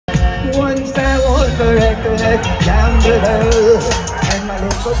Once I was a reckless gambler, and my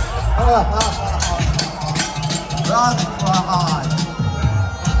little Rastafari.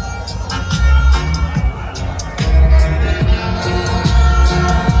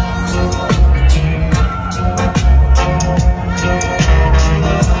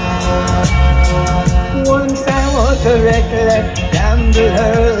 Once I was a reckless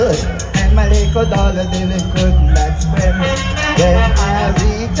gambler, and my little dollar bill could not spend. Then I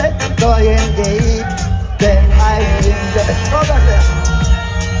reached the Goyen Gate, then I sing the...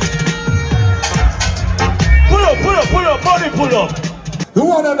 Pull up, body pull up. The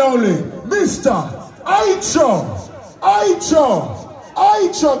one and only Mr. Icho,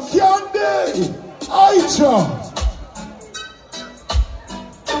 Candy, Icho.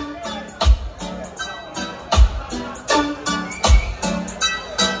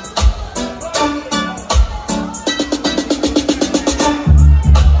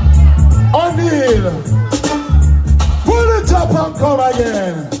 Pull it up and come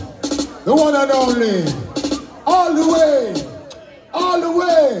again. The one and only, all the way,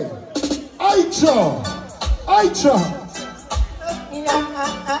 Icho.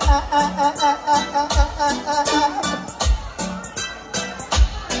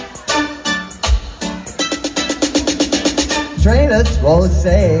 Trailers for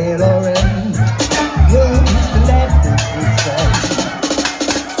sale or rent, rooms to let it be sold.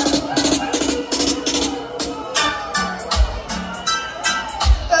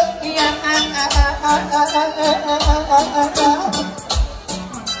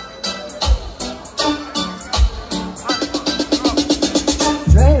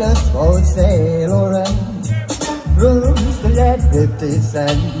 Trailers for sale or rent, rooms to let 50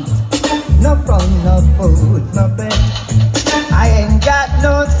 cents. No fun, no food, no bed. I ain't got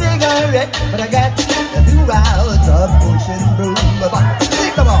no cigarette, but I got the 2 hours of pushing broom.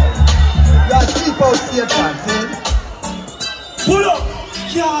 Come on, you're cheap out here dancing. Pull up.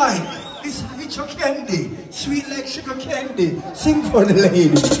 Joy, it's Icho candy, sweet like sugar candy. Sing for the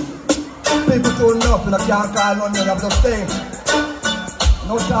lady. People don't know, and I can't call on them, I'm just saying.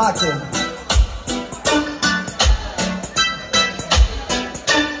 No talking.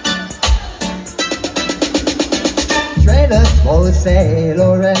 Trailers for sale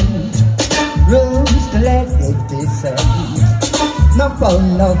or rent, rooms to let 50 cents. No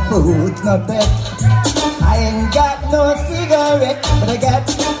phone, no food, no bed. I ain't got no cigarette, but I got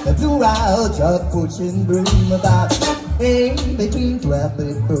the 2 hours of pushing broom about in between 12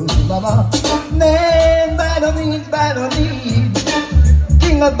 people. Mama, man, by no means,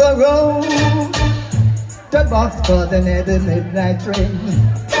 king of the road. The box for the midnight train,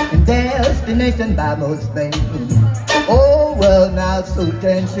 and destination by most Spain. Oh, well, now suit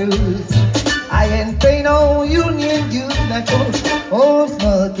and shoes. I ain't pay no union dues, not those old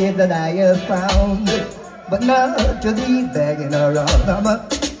small kids that I have found. But not to be begging around. I'm a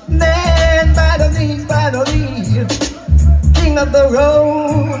man by the knees, king of the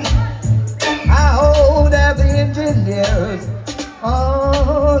road. I hold every engineers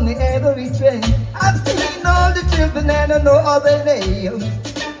on every train. I've seen all the children and I know all their names.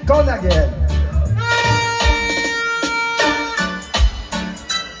 Come again.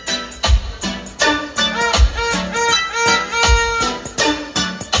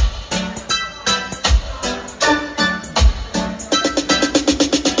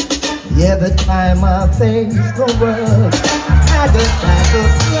 Every time I face the world, I just have to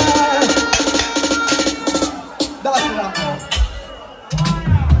cry. That's what I know.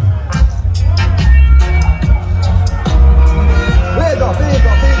 Big up.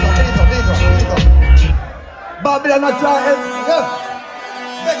 Babylon not trying.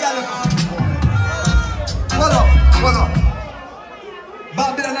 What up?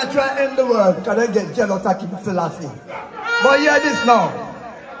 Babylon not trying to end the world because they get jealous of King Selassie. But hear this now.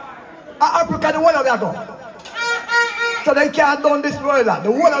 Africa, the whole of you go. So they can't down this world, the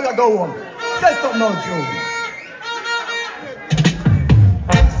whole of you go home. Say something now, Joe.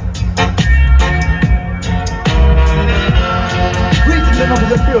 Greeting them of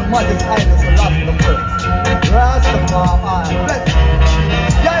the pure magic kindness and love of the first. Rastafari, bless.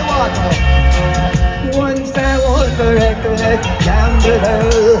 Yeah, water. Once I was a reckless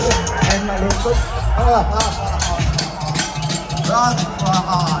gambler, and my little Rastafari.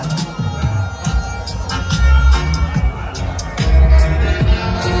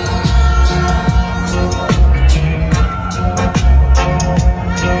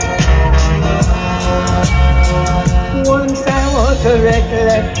 A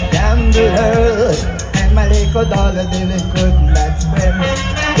reckless gambler, and my little dollar bill could not spend.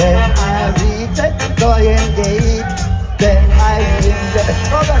 Then I reached the Goyen Gate, then I sing the...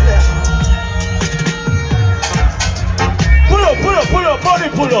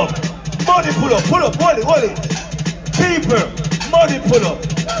 pull up, hold it. People, money pull up.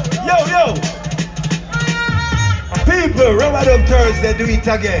 Yo. People, rubber dub Thursday, do it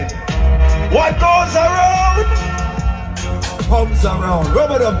again. What goes around, comes around.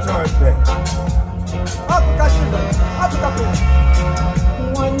 Rubber dub Thursday.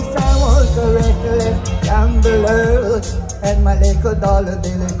 Once I was a reckless gambler, and my little dollar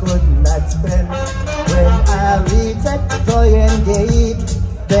bill could not spend. When I reached that Trojan gate,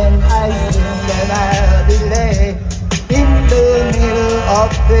 then I sing and I delay in the middle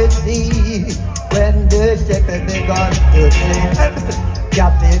of the sea. When the shepherd began to sing,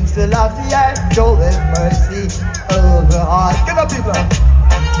 Captain Selassie, I show him mercy over all. Give up, people.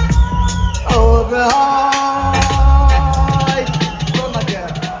 Over all.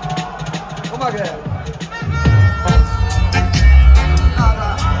 Come again.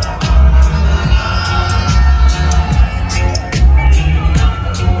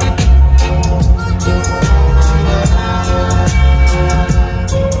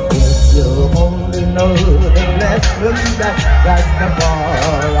 Know the blessing that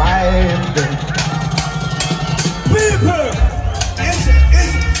Rastafari brings. People,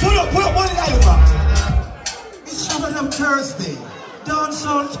 pull up, what is that about? It's Rubber Dub Thursday,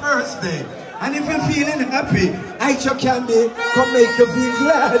 Dancehall Thursday, and if you're feeling happy, Icho Candy come make you feel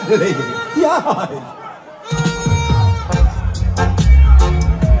gladly. Yeah.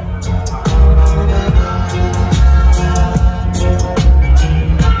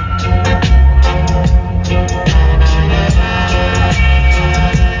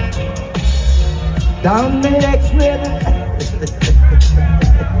 Down the next river,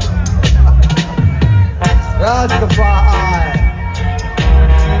 Rastafari.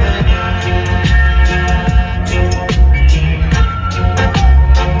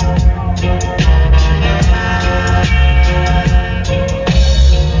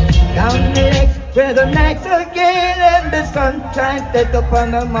 Down the next river, nights again, and the sunshine set up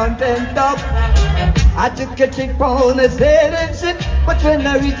on the mountain top. I took a trip on a sailing ship, but when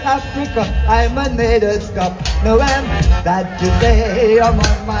I reach Africa, I'm a native stop. No, I'm sad to say I'm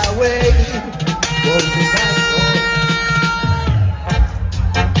on my way.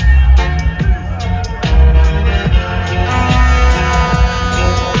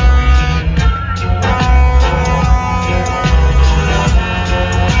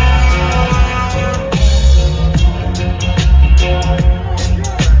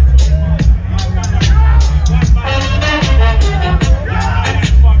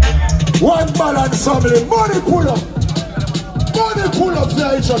 One balance family, money pull up for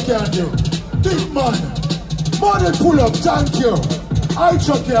Icho Candy. Big man, money pull up, thank you.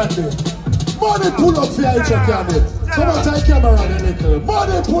 Icho Candy, money pull up for Icho Candy. Come on, take camera a little.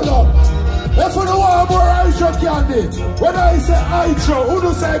 Money pull up. If you don't want more Icho Candy, when I say Icho, who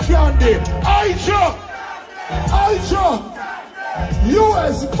do say Candy? Icho!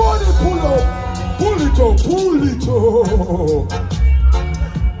 US money pull up. Pull it up.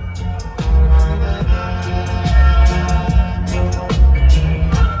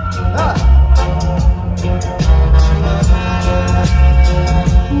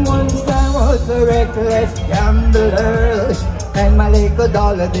 Once I was a reckless gambler, and my little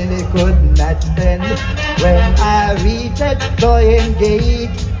dollar bill could not spend. When I reached that Trojan gate,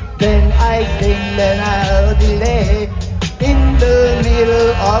 then I sing and I'll delay in the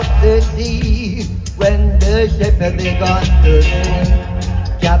middle of the sea. When the shepherd began to sing,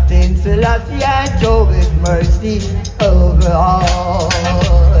 Captain Selassie, I show his mercy over all.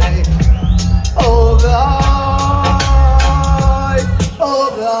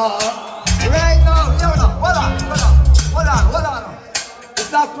 Right now, hold on.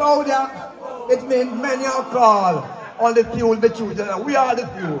 It's not crowded. It means many are called. Only few will be chosen. We are the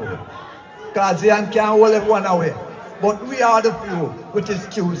few. Because the hand can't hold everyone away. But we are the few which is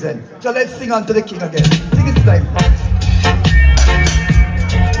chosen. So let's sing unto the King again. Sing it time.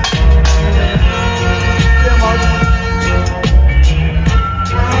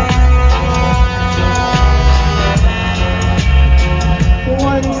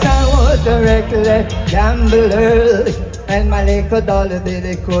 Once I was a reckless gambler, and my little dollar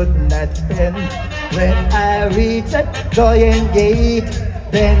bill could not spend. When I reached that Trojan gate,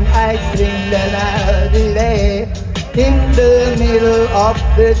 then I sing and I'll delay in the middle of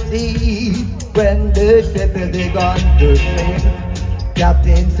the sea. When the shepherd began to sing,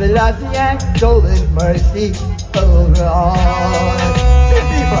 Captain Selassie, I show his mercy over all. Say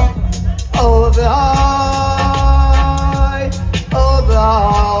people, over all.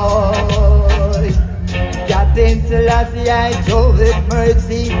 Captain Selassie, I show his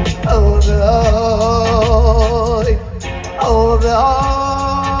mercy over all.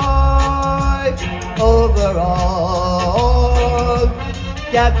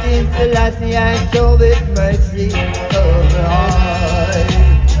 Captain Selassie and show with mercy. Oh,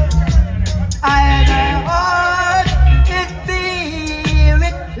 I and my heart is filled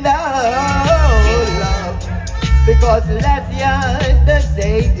with love, because Selassie the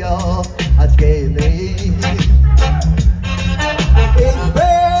Savior has gave me. It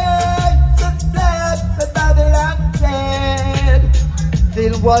burns the blood the Babylon said.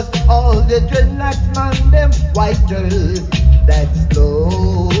 Still was all the dreadlocks man them whiter than snow.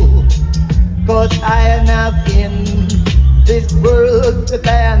 Cause I am not in this world that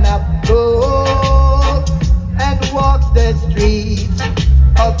I am not go and walk the streets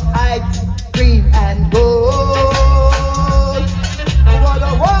of ice cream and gold. What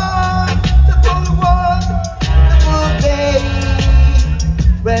a wonderful day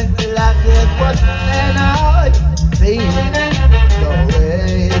when the last was and I sing the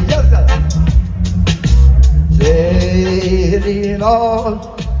way. Sailing on,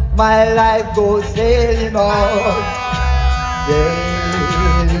 my life goes sailing on.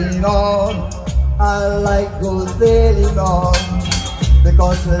 Sailing on, our life goes sailing on.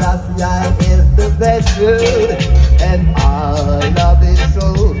 Because last year is the best year, and I love it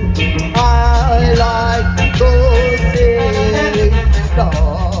so. My life goes sailing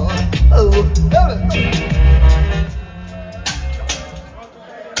on. Oh,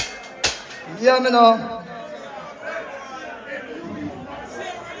 yeah, me know.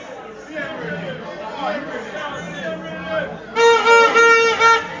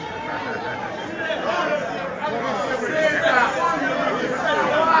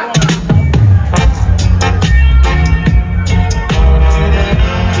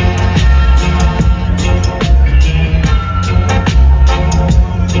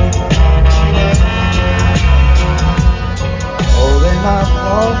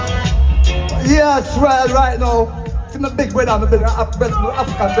 Yes, well, right now, see my big brother, my big African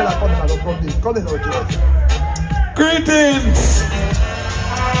brother coming out here. Greetings!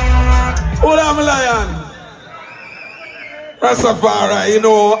 Hola, my lion! Rastafari, you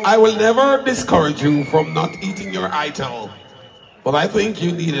know, I will never discourage you from not eating your ital, but I think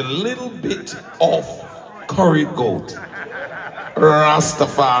you need a little bit of curried goat.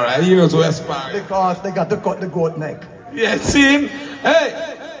 Rastafari, here's West Park. Because they got to cut the goat neck. Yeah, see? Hey!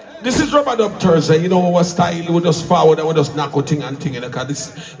 This is Rubber Dub Thursday, you know what style, we just forward and we just knock out thing and thing, because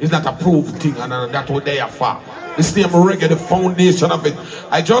this is not a proved thing and that's what they are for. This name reggae, the foundation of it.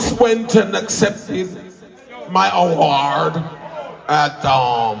 I just went and accepted my award at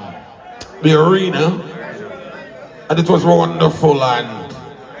the arena, and it was wonderful, and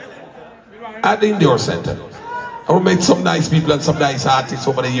at the Indoor Center. I met some nice people and some nice artists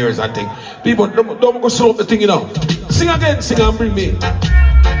over the years, I think. People, don't go slow up the thing, you know. Sing again, sing and bring me.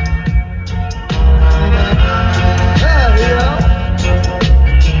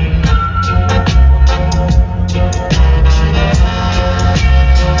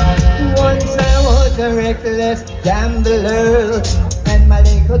 Once I was a reckless gambler, and my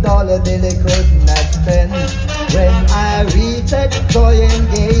little dollar Billy could not spend. When I reached that Trojan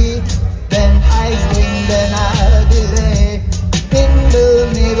gate, then I swing, then I delay in the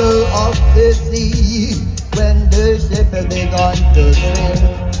middle of the sea. When the ship had begun to sink,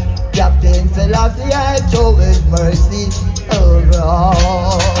 Captain Selassie I showed his mercy over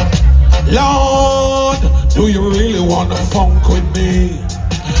all. Lord, do you really wanna funk with me?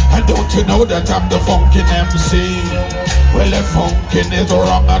 And don't you know that I'm the funkin' MC? Well, if funkin' is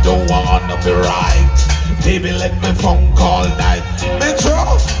wrong, I don't wanna be right. Baby, let me funk all night.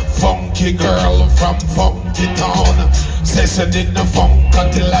 Metro, funky girl from funky town, session in the funk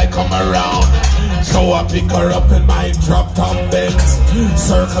until I come around. So I pick her up in my drop-top Benz,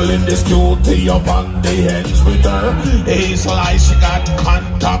 circling the studio on the ends with her hazel eyes, she got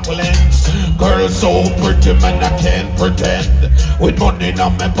contact lens. Girl so pretty, man, I can't pretend. With money in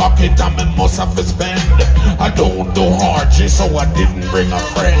my pocket, I must have to spend. I don't do hardship, so I didn't bring a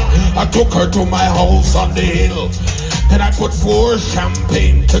friend. I took her to my house on the hill. Then I put 4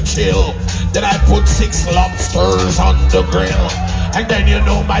 champagne to chill. Then I put 6 lobsters on the grill. And then you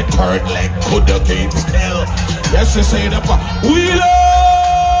know my third leg could keep still. Yes, you say that we love.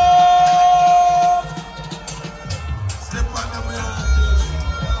 Step on the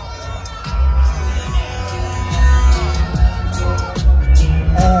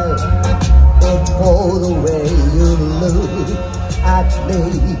It's for the way you look at me.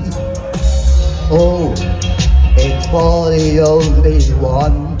 Oh, it's for the only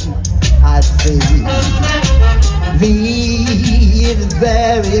one I see. Is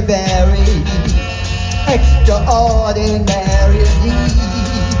very, very extraordinary.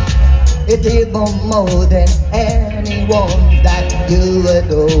 It is more than anyone that you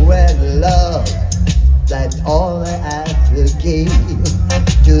adore and love. That's all I ask to give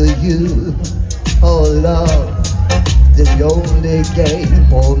to you. Oh love, the only game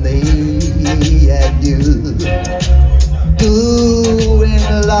for me and you. Doing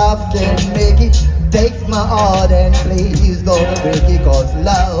love can make it. Take my heart and please don't break it, cause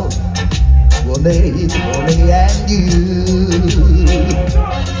love will make it for me and you.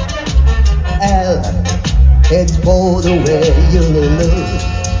 L, it's for the way you look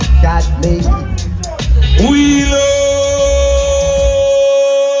at me. We love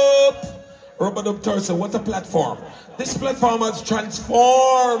Robert Up Thursday. What a platform. This platform has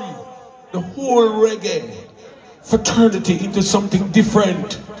transformed the whole reggae fraternity into something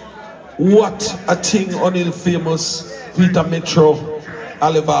different. What a thing on the famous Peter Metro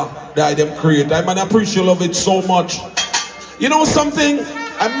Oliver that them create. I appreciate love it so much. You know something?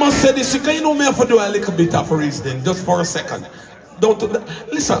 I must say this, because you know me have to do a little bit of reasoning, just for a second. Don't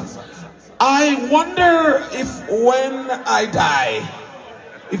listen. I wonder if when I die,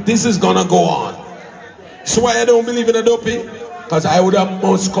 if this is gonna go on. So why I don't believe in a dopey? Because I would have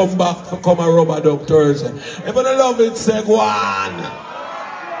must come back to come and rub a dub Thursday. If I love it, say go on.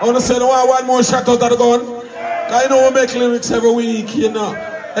 I want to say one more shot out of the gun. I know we make lyrics every week, you know.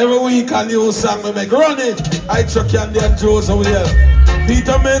 Every week a new song we make. Run it. Icho Candy and Josey will.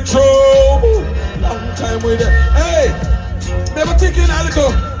 Peter Metro. Long time with it. Hey, never taking a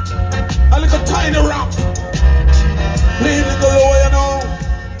little tiny rap. Play a little low, you know.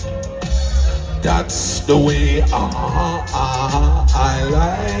 That's the way I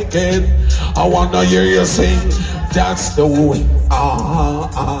like it. I wanna hear you sing. That's the way I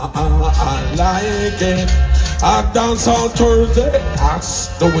like it. I dance on Thursday. That's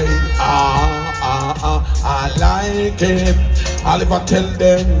the way I like it. I'll ever tell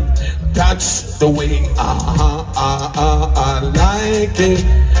them. That's the way I like it.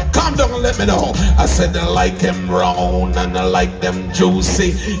 Calm down and let me know. I said I like them brown and I like them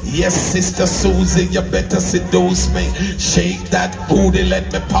juicy. Yes, Sister Susie, you better seduce me. Shake that booty,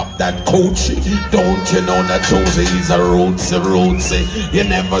 let me pop that coochie. Don't you know that Josey is a rootsy. You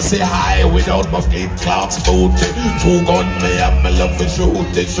never say hi without my feet clouds booty. Two gun me and me love for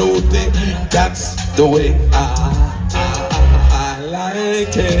shooty. That's the way I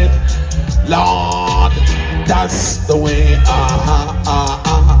like it. Lord, that's the way I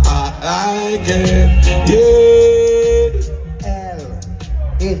like it. Yeah. L,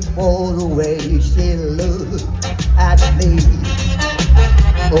 it's for the way she looks at me.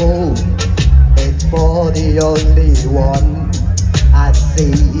 Oh, it's for the only one I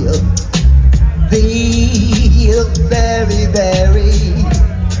see. Feel very, very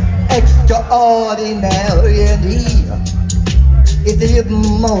extraordinary indeed. It is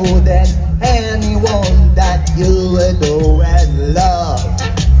more than anyone that you adore and love.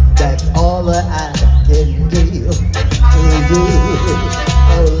 That's all I can give to you,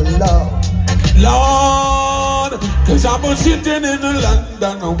 oh Lord, cause I'm sitting in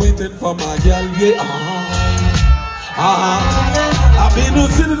London and waiting for my girl, yeah. I've been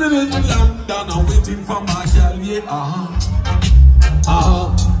sitting in London and waiting for my girl, yeah.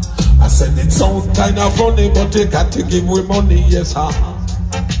 I said it sounds kinda funny, but you got to give me money, yes, Lord,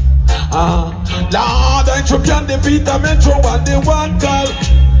 I took on the Peter Metro and the one call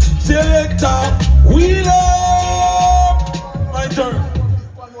Selector. We love. My turn.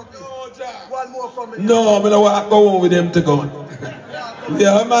 One more from me. No, I don't want to go with them to go.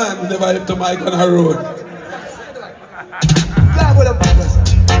 Yeah, man, never hit to Mike on the road.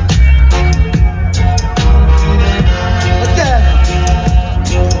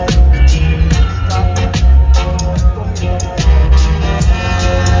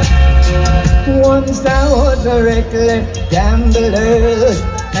 Once I was a reckless gambler,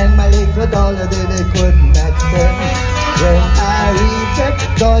 and my legs were taller than they could not stand. When I reached a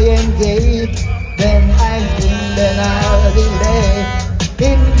Doyen gate, then I seen an alley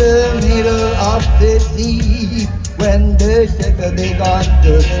in the middle of the sea. When the ship began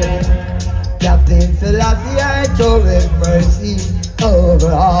to sink, Captain Selassie, I showed his mercy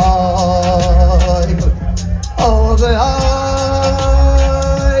over all, over all.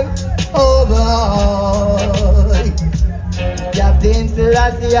 Captain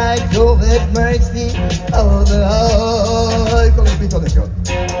Selassie, I show his mercy over all. Come on, speak on the show.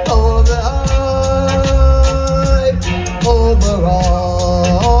 Over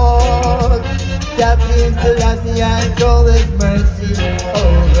all. Captain Selassie, I show his mercy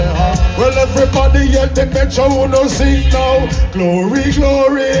over all. Well, everybody at the Metro wanna sing now. Glory,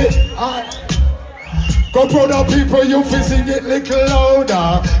 glory. Go proud of people, you fi sing it little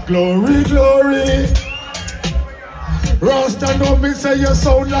louder. Glory, glory. Rasta know me say you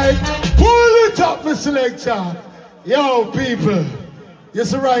sound like pull it up, Mr. Selector. Yo, people, you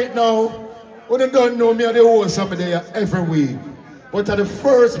see right now, when you don't know me, I the host of there every week. But at the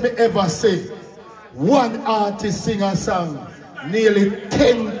first me ever say, one artist sing a song nearly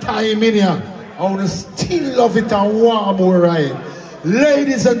 10 times in here. I want to still love it and want more, right?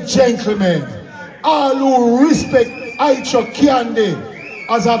 Ladies and gentlemen, all who respect Icho Candy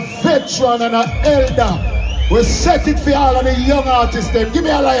as a veteran and an elder, we set it for all of the young artists then. Give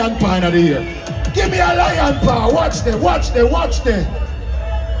me a lion pine of the year. Give me a lion pine. Watch them, watch them, watch them.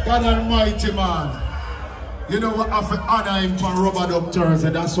 God Almighty, man. You know what, I have to honor him for Robert Up Thursday.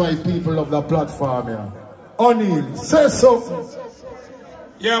 That's why people love the platform here. O'Neal, say something.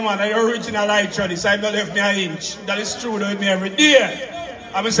 Yeah, man, the original Icho, this I don't left me an inch. That is true with me every day.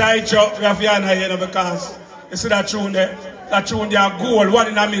 I'm going to say Icho, we have to honor you because you see that tune there? That tune there, gold, 1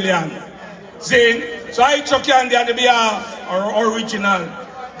 in a million. See? So Icho Candy on the behalf our original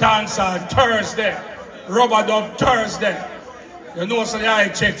dancer Thursday, Robert Dub Thursday. You know so the eye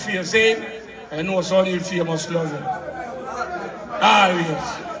check for you, see? You know so you famous love you.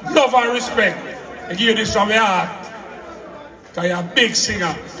 Always. Love and respect. I give you this from your heart. Because you're a big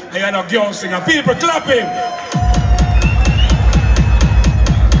singer. And you're a girl singer. People clap him.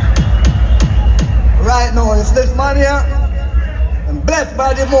 Right now, it's this man here. I'm blessed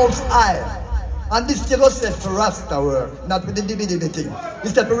by the Most High. And this still was set for Rasta work, not with the DVD thing.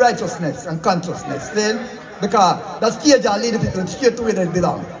 It's set for righteousness and consciousness, see? Because that stage I lead the people straight to where they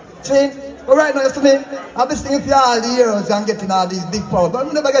belong. See? But right now, you see me, I've been singing for all the years and getting all these big powers, but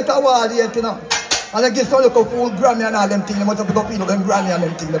I never get a award yet, you know. And I get some look of full Grammy and all them things, they must have to go feel them Grammy and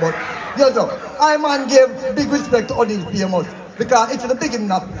them things. But, you know, I man give big respect to all these famous, because it's the big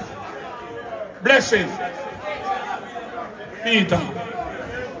enough. Blessing. Peter.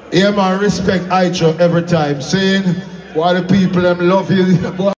 Yeah, man, respect Icho every time. Saying, why the people them love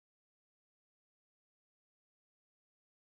you.